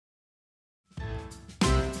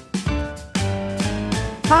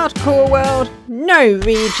Hardcore world, no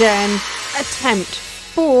regen, attempt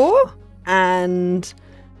 4, and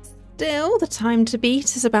still the time to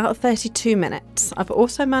beat is about 32 minutes. I've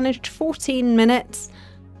also managed 14 minutes,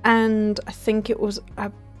 and I think it was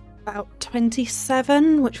about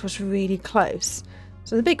 27, which was really close.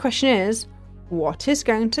 So the big question is, what is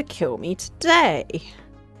going to kill me today?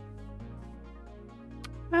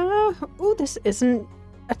 Oh, this isn't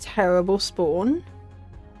a terrible spawn.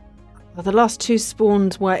 Well, the last two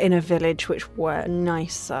spawns were in a village, which were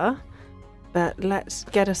nicer. But let's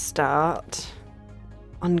get a start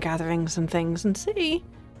on gathering some things and see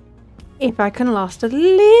if I can last a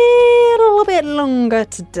little bit longer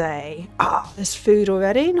today. There's food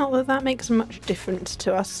already. Not that that makes much difference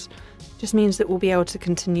to us. Just means that we'll be able to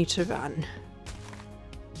continue to run.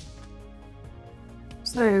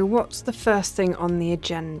 So what's the first thing on the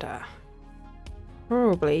agenda?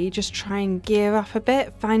 Probably just try and gear up a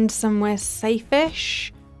bit, find somewhere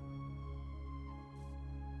safe-ish.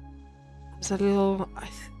 There's a little, I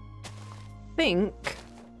think,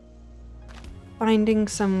 finding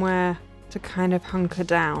somewhere to kind of hunker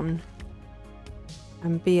down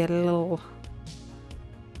and be a little...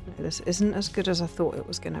 No, this isn't as good as I thought it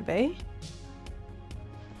was going to be.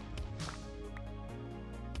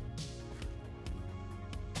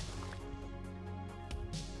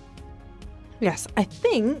 Yes, I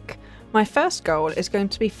think my first goal is going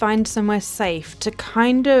to be find somewhere safe to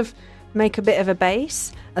kind of make a bit of a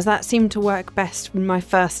base, as that seemed to work best in my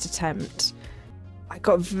first attempt. I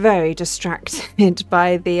got very distracted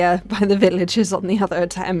by the villagers on the other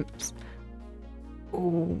attempts.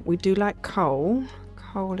 Oh, we do like coal.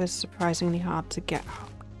 Coal is surprisingly hard to get up.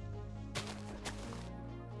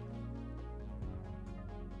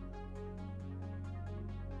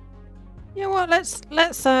 You know what?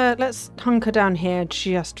 Let's hunker down here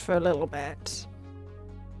just for a little bit.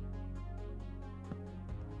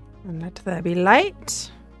 And let there be light.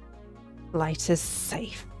 Light is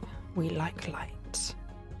safe. We like light.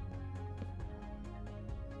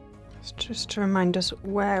 It's just to remind us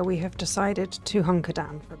where we have decided to hunker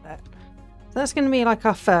down for a bit. So that's going to be like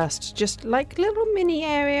our first, just like little mini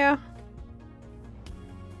area.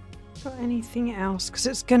 Got anything else? Because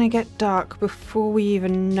it's going to get dark before we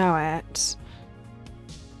even know it.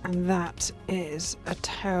 And that is a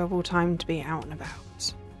terrible time to be out and about.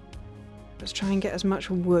 Let's try and get as much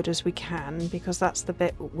wood as we can, because that's the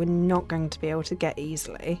bit we're not going to be able to get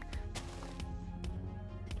easily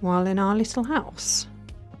while in our little house.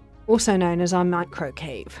 Also known as our micro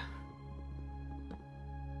cave.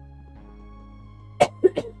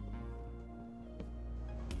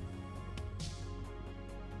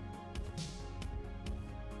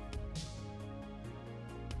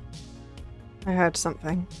 I heard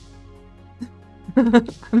something.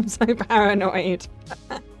 I'm so paranoid.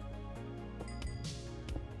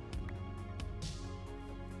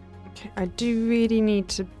 Okay, I do really need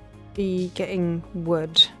to be getting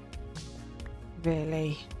wood,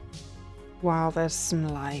 really, while there's some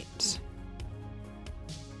light.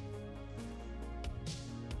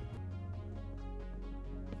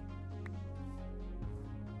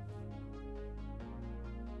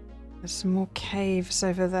 There's some more caves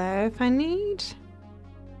over there if I need.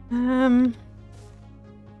 I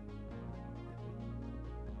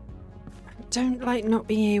don't like not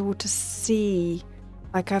being able to see.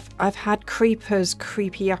 Like I've had creepers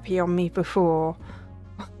creepy uppy on me before.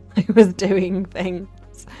 I was doing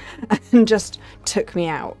things and just took me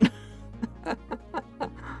out.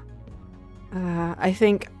 I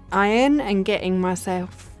think iron and getting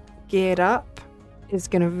myself geared up is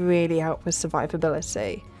going to really help with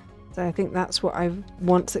survivability. So I think that's what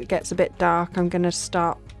once it gets a bit dark, I'm going to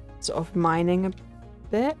start sort of mining a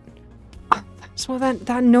bit. Oh, that's what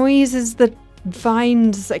that noise is, the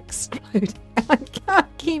vines exploding. I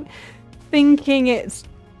can't keep thinking it's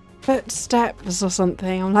footsteps or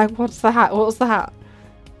something. I'm like, what's that? What's that?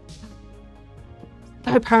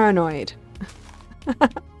 So paranoid.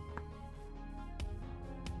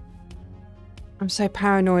 I'm so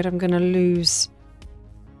paranoid I'm going to lose...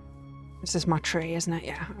 This is my tree, isn't it?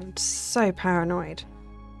 Yeah, I'm so paranoid.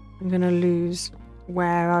 I'm going to lose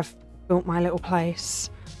where I've built my little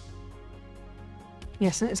place.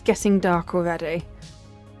 Yes, and it's getting dark already.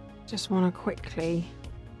 Just want to quickly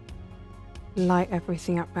light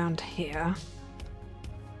everything up round here.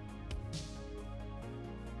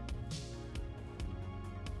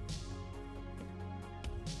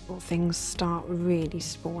 Before things start really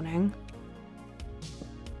spawning.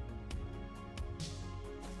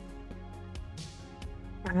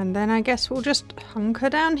 And then I guess we'll just hunker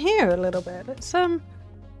down here a little bit. Let's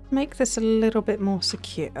make this a little bit more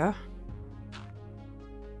secure.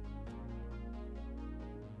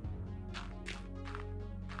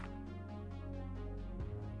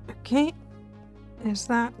 Okay. Is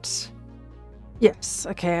that... Yes,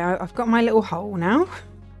 okay, I've got my little hole now.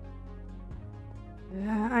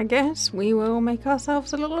 I guess we will make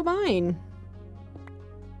ourselves a little mine.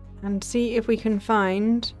 And see if we can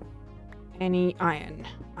find any iron.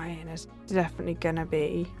 Iron is definitely gonna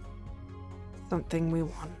be something we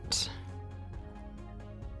want.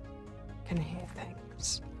 I can hear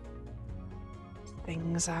things.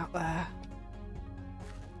 Things out there.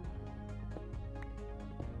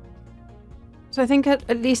 So I think at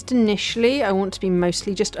least initially I want to be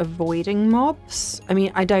mostly just avoiding mobs. I mean,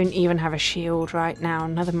 I don't even have a shield right now,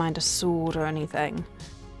 never mind a sword or anything.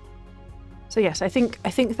 So yes, I think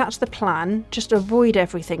that's the plan. Just avoid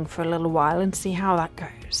everything for a little while and see how that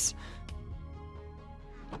goes.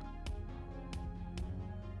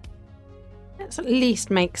 Let's at least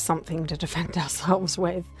make something to defend ourselves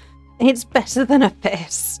with. It's better than a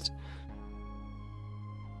fist.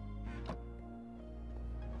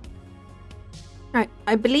 Right,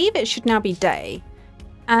 I believe it should now be day.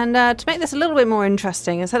 And to make this a little bit more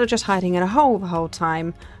interesting, instead of just hiding in a hole the whole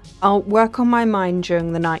time, I'll work on my mine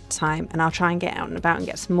during the night time and I'll try and get out and about and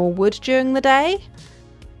get some more wood during the day.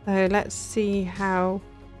 So let's see how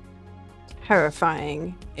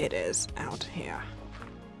terrifying it is out here.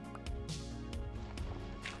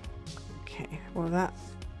 Okay, well that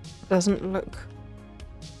doesn't look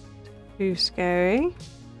too scary.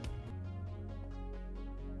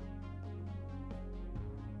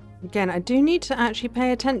 Again, I do need to actually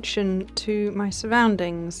pay attention to my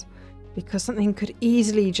surroundings because something could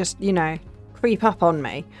easily just, you know, creep up on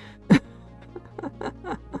me.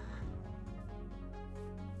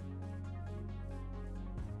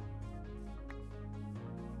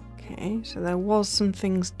 Okay, so there was some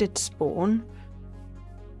things did spawn.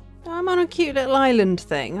 I'm on a cute little island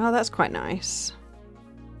thing. Oh, that's quite nice.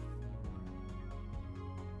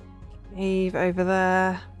 Cave over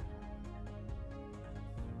there.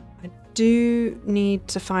 Do need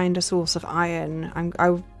to find a source of iron. I'm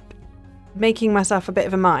making myself a bit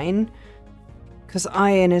of a mine because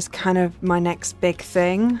iron is kind of my next big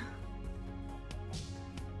thing.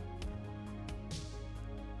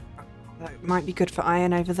 That might be good for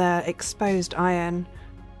iron over there. Exposed iron.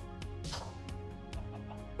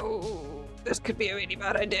 Oh, this could be a really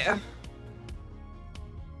bad idea.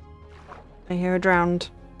 I hear a drowned.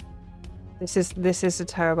 This is a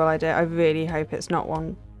terrible idea. I really hope it's not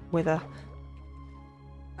one with a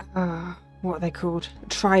what are they called? A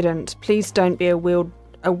trident. Please don't be a wheeled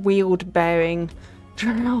bearing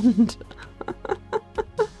drowned.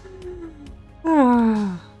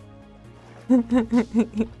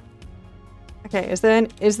 Okay, is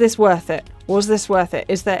this worth it? Was this worth it?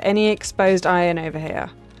 Is there any exposed iron over here?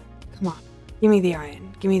 Come on, give me the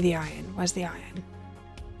iron. Give me the iron. Where's the iron?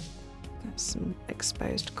 Got some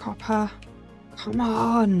exposed copper. Come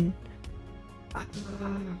on.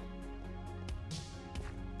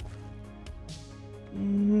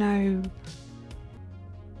 No.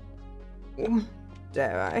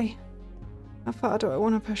 Dare I? How far do I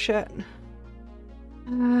want to push it?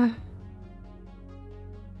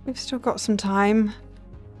 We've still got some time.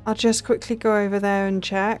 I'll just quickly go over there and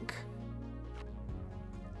check.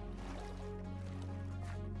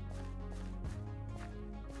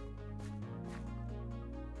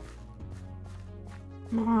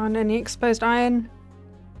 Come on, any exposed iron?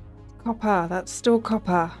 Copper, that's still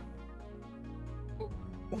copper.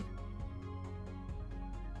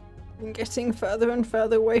 I'm getting further and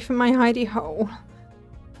further away from my hidey hole.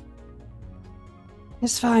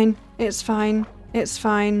 It's fine, it's fine, it's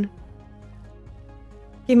fine.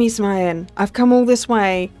 Give me some iron. I've come all this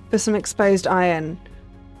way for some exposed iron.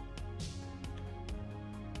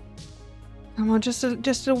 Come on, just a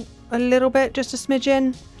little bit, just a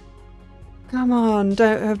smidgen. Come on,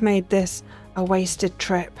 don't have made this a wasted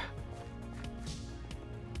trip.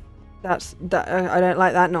 I don't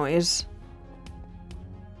like that noise.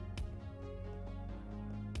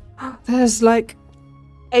 There's like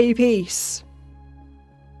a piece.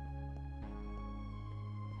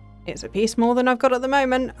 It's a piece more than I've got at the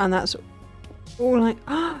moment, and that's all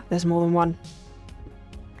I... there's more than one.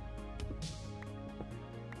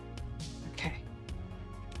 Okay.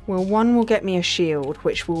 Well, one will get me a shield,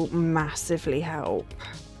 which will massively help.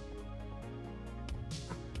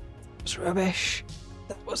 That was rubbish.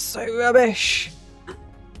 That was so rubbish.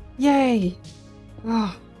 Yay.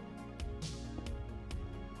 Oh.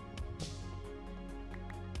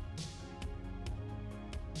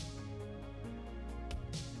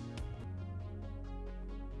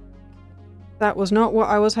 That was not what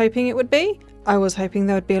I was hoping it would be. I was hoping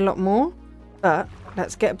there would be a lot more, but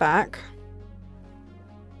let's get back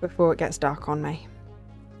before it gets dark on me.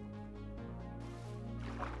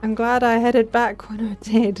 I'm glad I headed back when I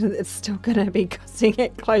did. It's still gonna be cutting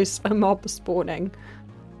it close for mob spawning.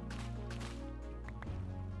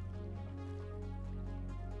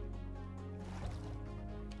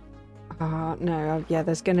 Oh, no. Yeah,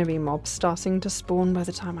 there's gonna be mobs starting to spawn by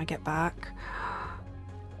the time I get back.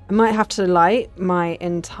 I might have to light my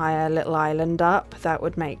entire little island up. That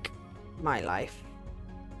would make my life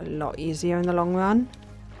a lot easier in the long run.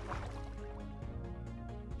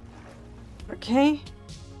 Okay.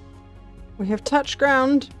 We have touched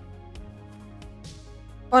ground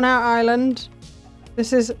on our island.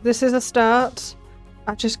 This is a start.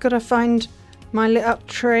 I've just got to find my lit up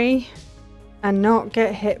tree and not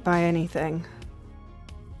get hit by anything.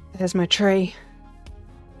 There's my tree.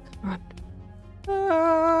 Come on.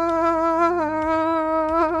 Ah.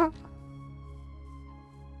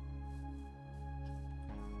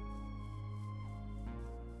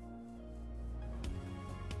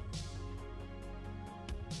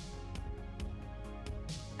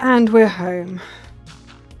 And we're home.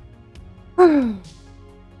 Oh,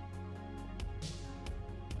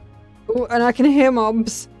 and I can hear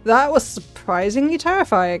mobs. That was surprisingly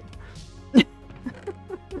terrifying.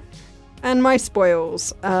 And my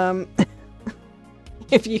spoils.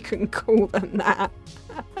 If you can call them that.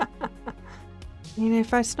 You know,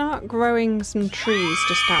 if I start growing some trees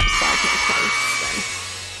just outside my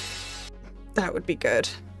place, then that would be good.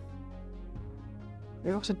 We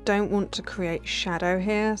also don't want to create shadow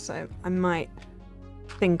here, so I might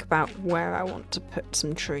think about where I want to put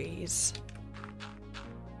some trees.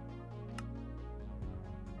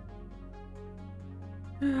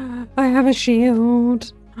 I have a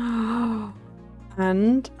shield.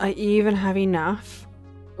 And I even have enough.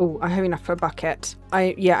 Oh, I have enough for a bucket.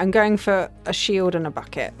 Yeah, I'm going for a shield and a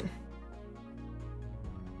bucket.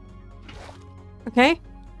 Okay.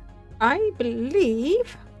 I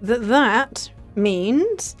believe that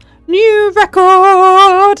means new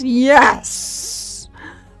record! Yes!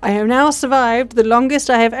 I have now survived the longest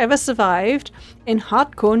I have ever survived in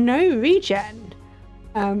hardcore no regen.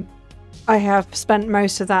 I have spent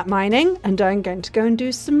most of that mining, and I'm going to go and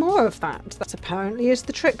do some more of that. That apparently is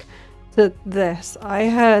the trick to this. I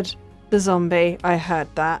heard the zombie. I heard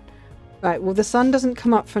that. Right, well, the sun doesn't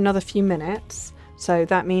come up for another few minutes, so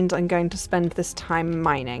that means I'm going to spend this time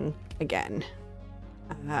mining again.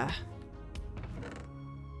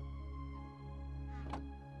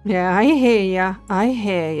 Yeah, I hear ya. I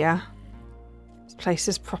hear ya. This place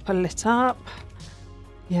is proper lit up.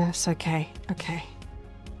 Yes, okay, okay.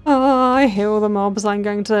 Oh, I hear all the mobs. I'm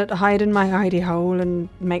going to hide in my hidey hole and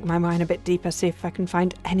make my mine a bit deeper, see if I can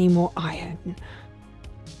find any more iron.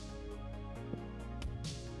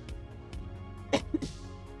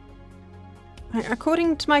 Right,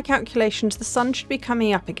 according to my calculations, the sun should be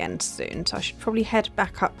coming up again soon, so I should probably head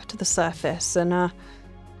back up to the surface and,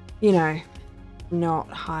 you know, not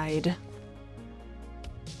hide.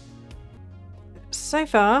 So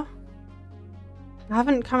far, I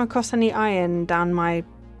haven't come across any iron down my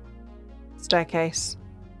staircase.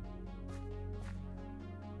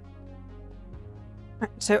 Right,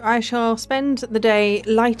 so I shall spend the day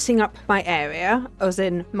lighting up my area, as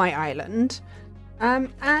in my island,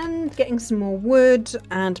 and getting some more wood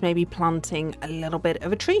and maybe planting a little bit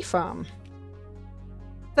of a tree farm.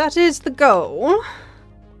 That is the goal.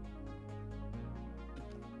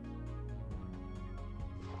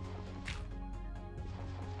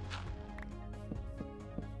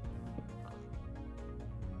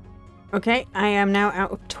 Okay, I am now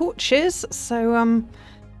out of torches, so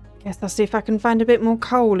guess I'll see if I can find a bit more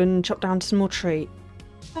coal and chop down some more tree.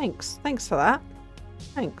 Thanks for that.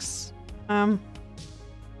 Thanks.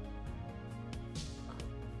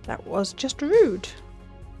 That was just rude.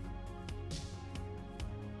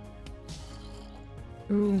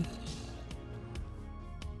 Ooh.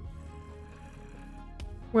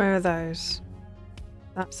 Where are those?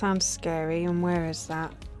 That sounds scary, and where is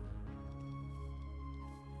that?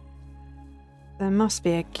 There must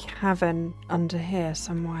be a cavern under here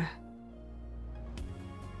somewhere.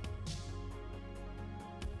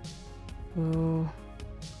 Ooh.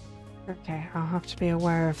 Okay, I'll have to be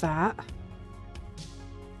aware of that.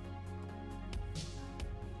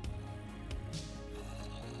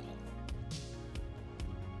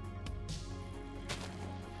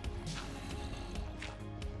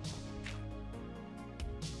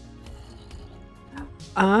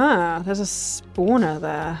 Ah, there's a spawner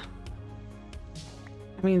there.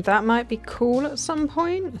 I mean, that might be cool at some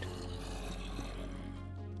point.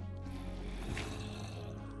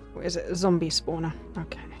 What is it? A zombie spawner.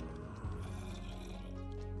 Okay.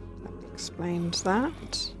 That explains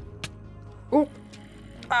that. Oh!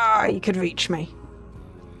 Ah, you could reach me.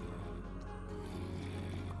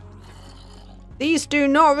 These do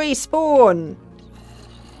not respawn.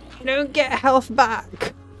 I don't get health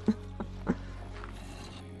back.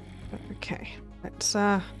 Okay, let's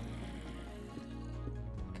come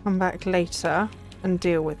back later and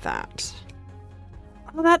deal with that.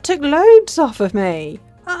 Oh, that took loads off of me.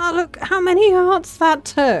 Ah, look how many hearts that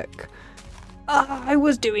took. Ah, I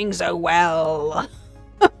was doing so well.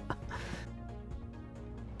 Do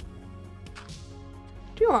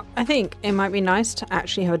you know what? I think it might be nice to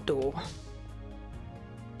actually have a door.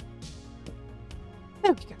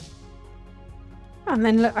 There we go. And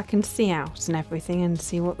then look, I can see out and everything and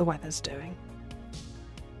see what the weather's doing.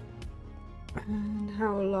 And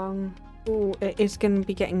how long? Oh, it is going to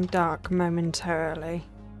be getting dark momentarily.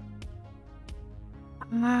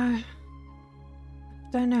 I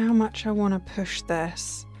don't know how much I want to push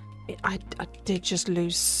this. I did just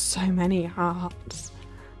lose so many hearts.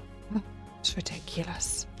 It's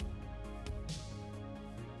ridiculous.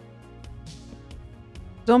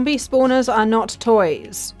 Zombie spawners are not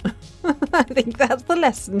toys. I think that's the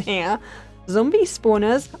lesson here. Zombie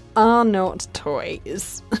spawners are not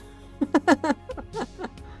toys.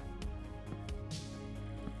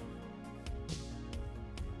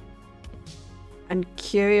 And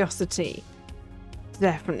curiosity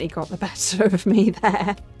definitely got the better of me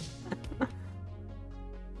there.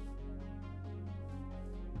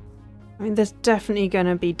 I mean, there's definitely going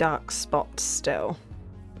to be dark spots still.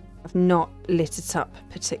 I've not lit it up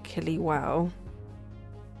particularly well.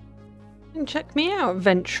 And check me out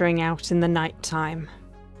venturing out in the night time.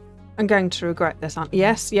 I'm going to regret this.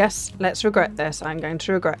 Yes, let's regret this. I'm going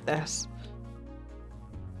to regret this.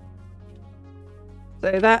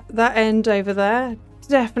 So that end over there,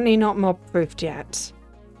 definitely not mob proofed yet.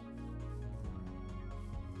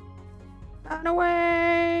 Run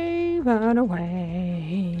away, run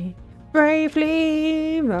away.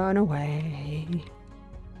 Bravely run away.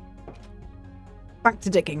 Back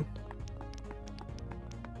to digging.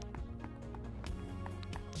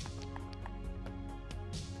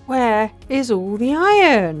 Where is all the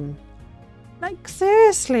iron? Like,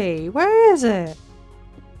 seriously, where is it?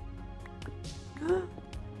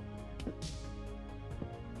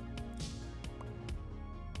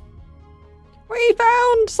 We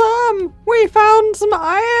found some! We found some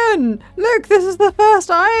iron! Look, this is the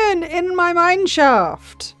first iron in my mine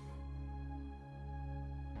shaft.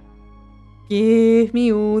 Give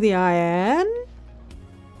me all the iron.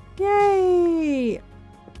 Yay!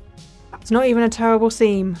 That's not even a terrible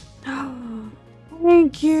seam.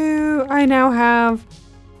 Thank you! I now have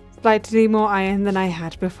slightly more iron than I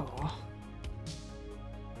had before.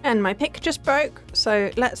 And my pick just broke,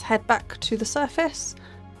 so let's head back to the surface,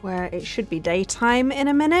 where it should be daytime in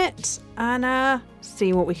a minute, and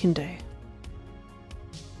see what we can do.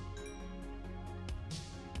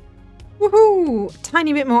 Woohoo!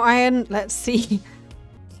 Tiny bit more iron. Let's see.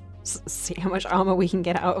 See how much armor we can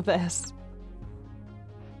get out of this.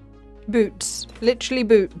 Boots. Literally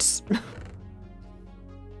boots.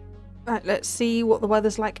 Right, let's see what the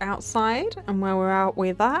weather's like outside and where we're out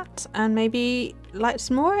with that, and maybe light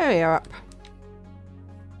some more area up.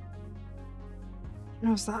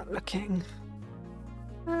 How's that looking?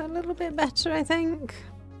 A little bit better, I think.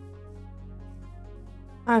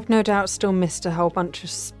 I've no doubt still missed a whole bunch of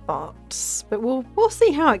spots, but we'll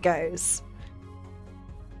see how it goes.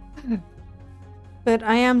 But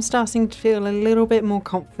I am starting to feel a little bit more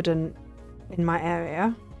confident in my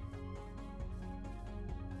area.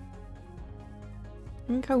 I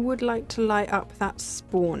think I would like to light up that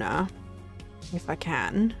spawner, if I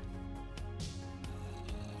can.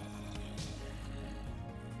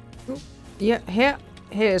 Ooh, yeah,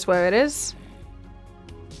 here's where it is.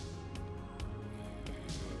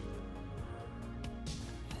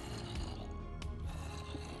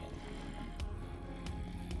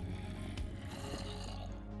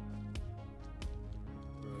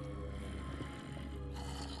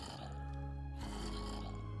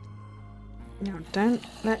 Now, don't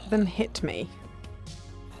let them hit me.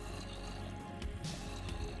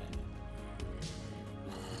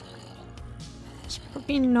 It's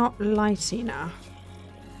probably not light enough.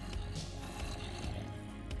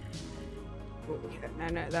 Oh, yeah,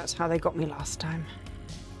 no, that's how they got me last time.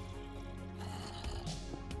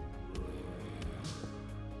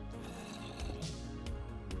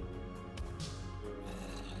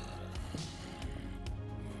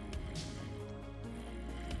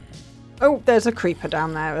 Oh, there's a creeper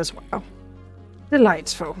down there as well.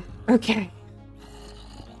 Delightful. Okay.